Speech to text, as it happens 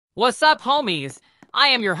What's up, homies? I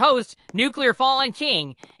am your host, Nuclear Fallen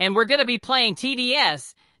King, and we're gonna be playing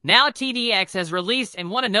TDS. Now TDX has released,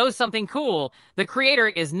 and wanna know something cool? The creator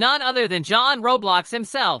is none other than John Roblox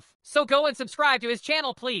himself. So go and subscribe to his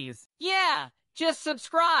channel, please. Yeah, just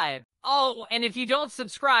subscribe. Oh, and if you don't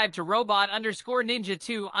subscribe to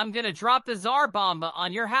Robot_Ninja2, I'm gonna drop the Tsar Bomba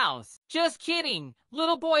on your house. Just kidding.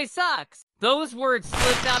 Little boy sucks. Those words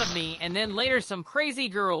slipped out of me, and then later some crazy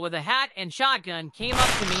girl with a hat and shotgun came up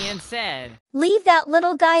to me and said, "Leave that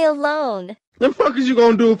little guy alone." The fuck is you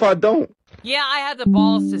gonna do if I don't? Yeah, I had the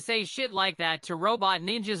balls to say shit like that to Robot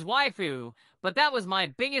Ninja's waifu, but that was my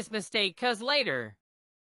biggest mistake cause later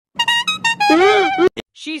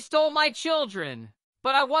she stole my children.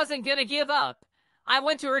 But I wasn't gonna give up. I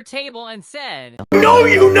went to her table and said, "No,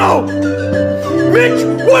 you know! Mitch,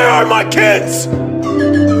 where are my kids?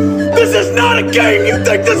 This is not a game! You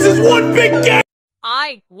think this is one big game?"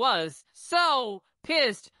 I was so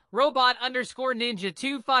pissed.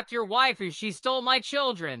 Robot_Ninja2, fuck your waifu, she stole my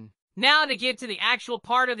children. Now to get to the actual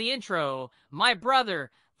part of the intro, my brother,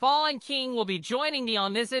 Fallen King, will be joining me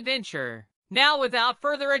on this adventure. Now without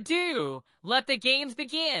further ado, let the games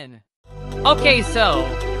begin. Okay, so,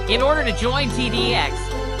 in order to join TDX,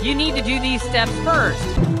 you need to do these steps first.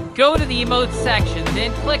 Go to the emotes section,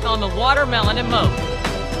 then click on the watermelon emote.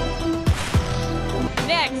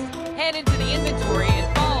 Next, head into the inventory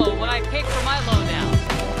and follow what I picked for my loadout.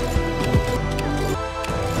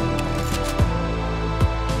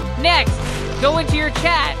 Next, go into your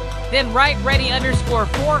chat, then write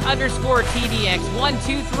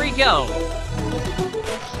ready_for_TDX123 go.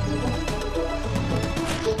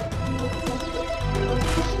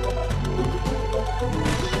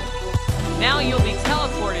 Now you'll be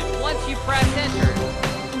teleported once you press enter.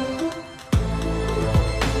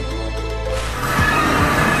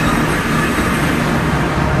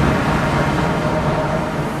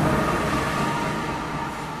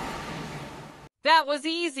 That was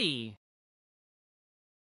easy.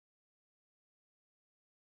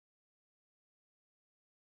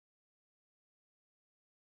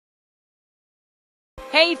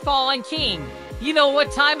 Hey, Fallen King, you know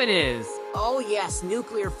what time it is. Oh yes,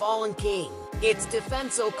 Nuclear Fallen King. It's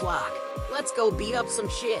defense o'clock. Let's go beat up some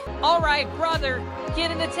shit. Alright, brother,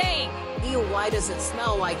 get in the tank. Ew, why does it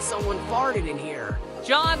smell like someone farted in here?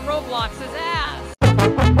 John Roblox's ass.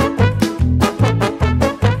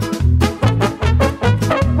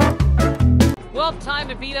 Well, time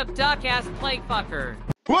to beat up duck-ass plague fucker.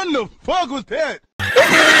 What the fuck was that?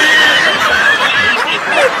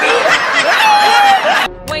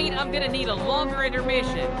 Wait, I'm gonna need a longer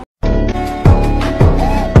intermission.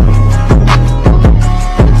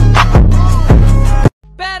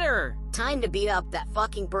 Better! Time to beat up that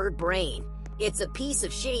fucking bird brain. It's a piece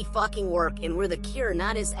of shitty fucking work, and we're the cure,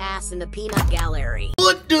 not his ass in the peanut gallery.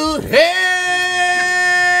 What the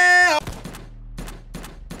hell?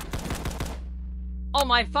 Oh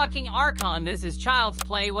my fucking Archon, this is child's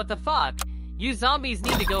play, what the fuck? You zombies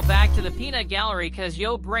need to go back to the peanut gallery cause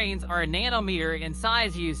yo brains are a nanometer in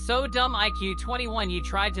size. You so dumb. IQ 21, you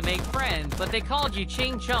tried to make friends, but they called you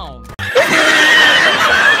Ching Chong.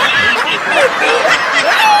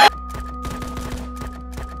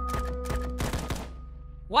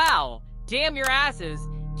 Wow, damn your asses.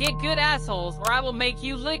 Get good assholes or I will make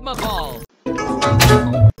you ligma balls.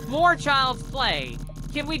 More child's play.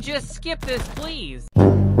 Can we just skip this, please?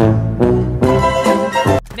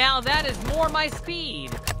 Now that is more my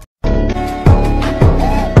speed.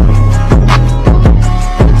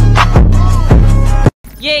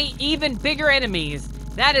 Yay, even bigger enemies.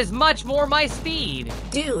 That is much more my speed.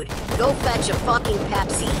 Dude, go fetch a fucking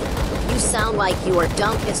Pepsi. You sound like you are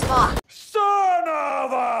dumb as fuck. Son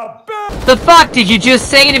of a bitch! The fuck did you just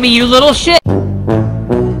say to me, you little shit?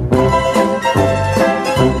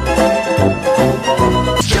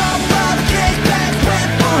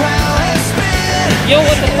 Yo,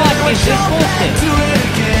 what the fuck is this bullshit?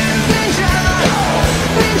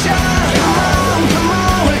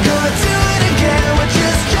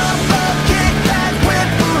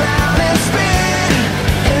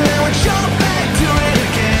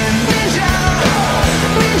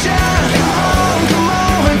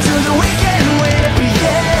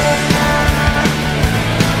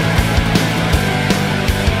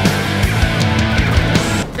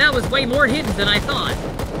 That was way more hidden than I thought.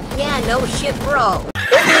 Yeah, no shit, bro.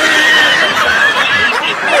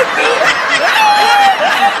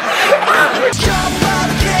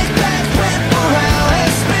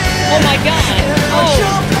 Oh my god!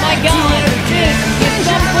 Oh my god! This is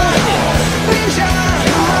some bullshit!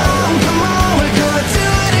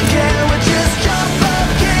 Just jump up,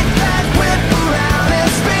 kick back, whip around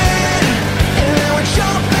and spin, and then we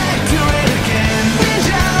jump back.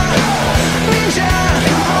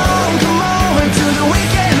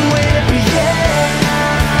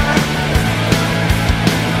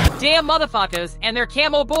 motherfuckers and their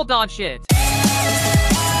camo bulldog shit.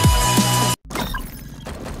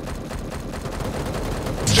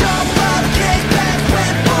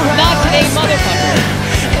 Not today, motherfucker.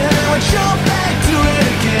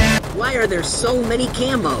 Why are there so many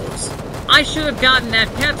camos? I should have gotten that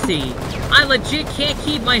Pepsi. I legit can't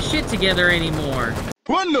keep my shit together anymore.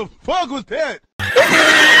 What the fuck was that?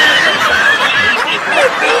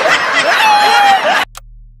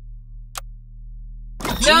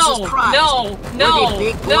 Jesus Christ. No, Where did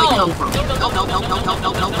Big Boy come from?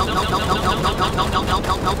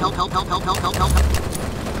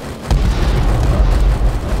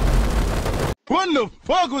 What the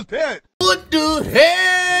fuck was that? What the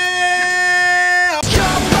hell?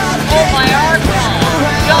 Oh my arm,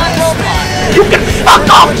 John Robot. You can fuck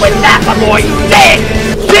off with that, my boy!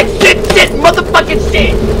 Sit, motherfucking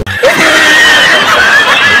sit!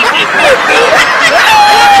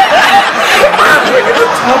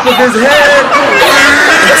 Top of his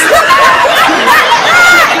head!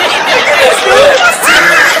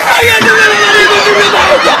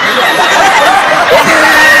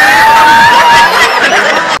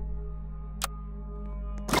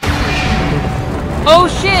 Oh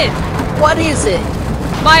shit! What is it?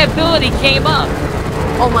 My ability came up.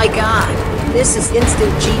 Oh my god. This is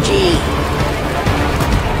instant GG.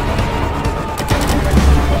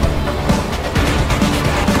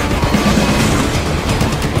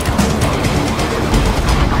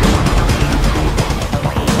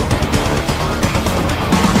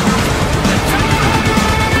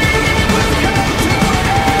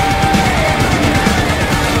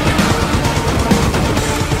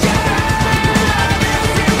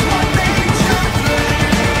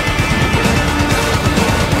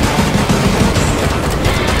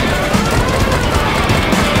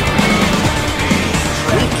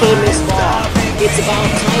 This ball. It's about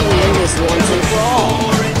time we end this once and for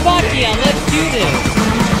all. Fuck yeah, let's do this.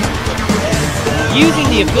 Using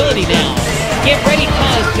the ability now. Get ready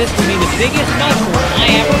cause this will be the biggest mushroom I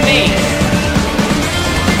ever made.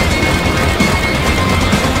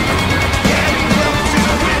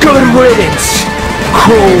 Good riddance,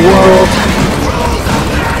 cruel world!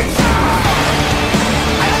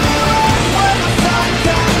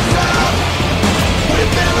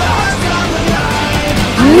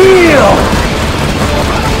 Kneel!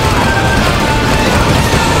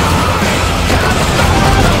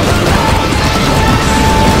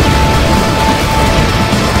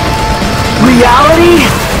 Reality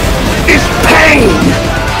is pain!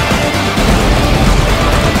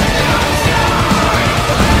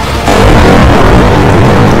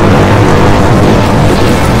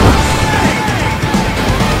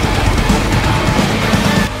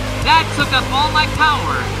 That took up all my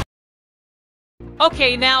power.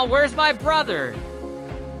 Okay, now where's my brother?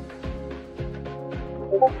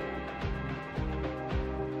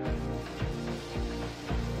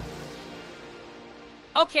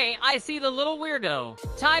 Okay, I see the little weirdo.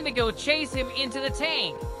 Time to go chase him into the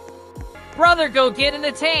tank. Brother, go get in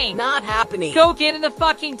the tank. Not happening. Go get in the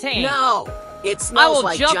fucking tank. No. It I smells will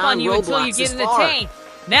like jump John on you until you Roblox's get in the fart. tank.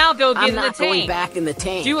 Now go get I'm in the not going tank. back in the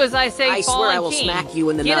tank. Do as I say, I swear Fallen I will King. smack you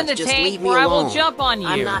in the Get nuts. in the Just tank leave me or alone. I will jump on you.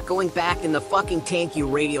 I'm not going back in the fucking tank, you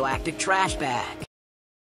radioactive trash bag.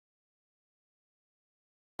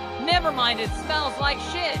 Never mind, it smells like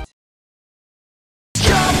shit.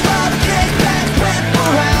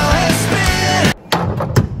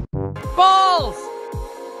 Balls!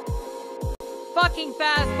 Fucking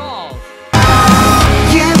fast balls.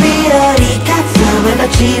 指折り立つ目の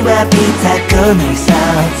血はピザこないさ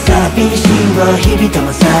寂しいを日々と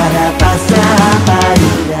もさらばさばり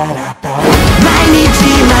ららと毎日同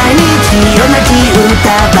じ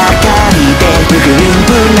歌ばかりで不グリン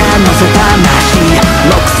プなのさ魂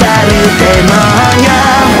ロックさるデモンよ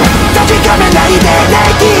閉じ込めないで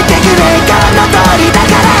泣いてくれ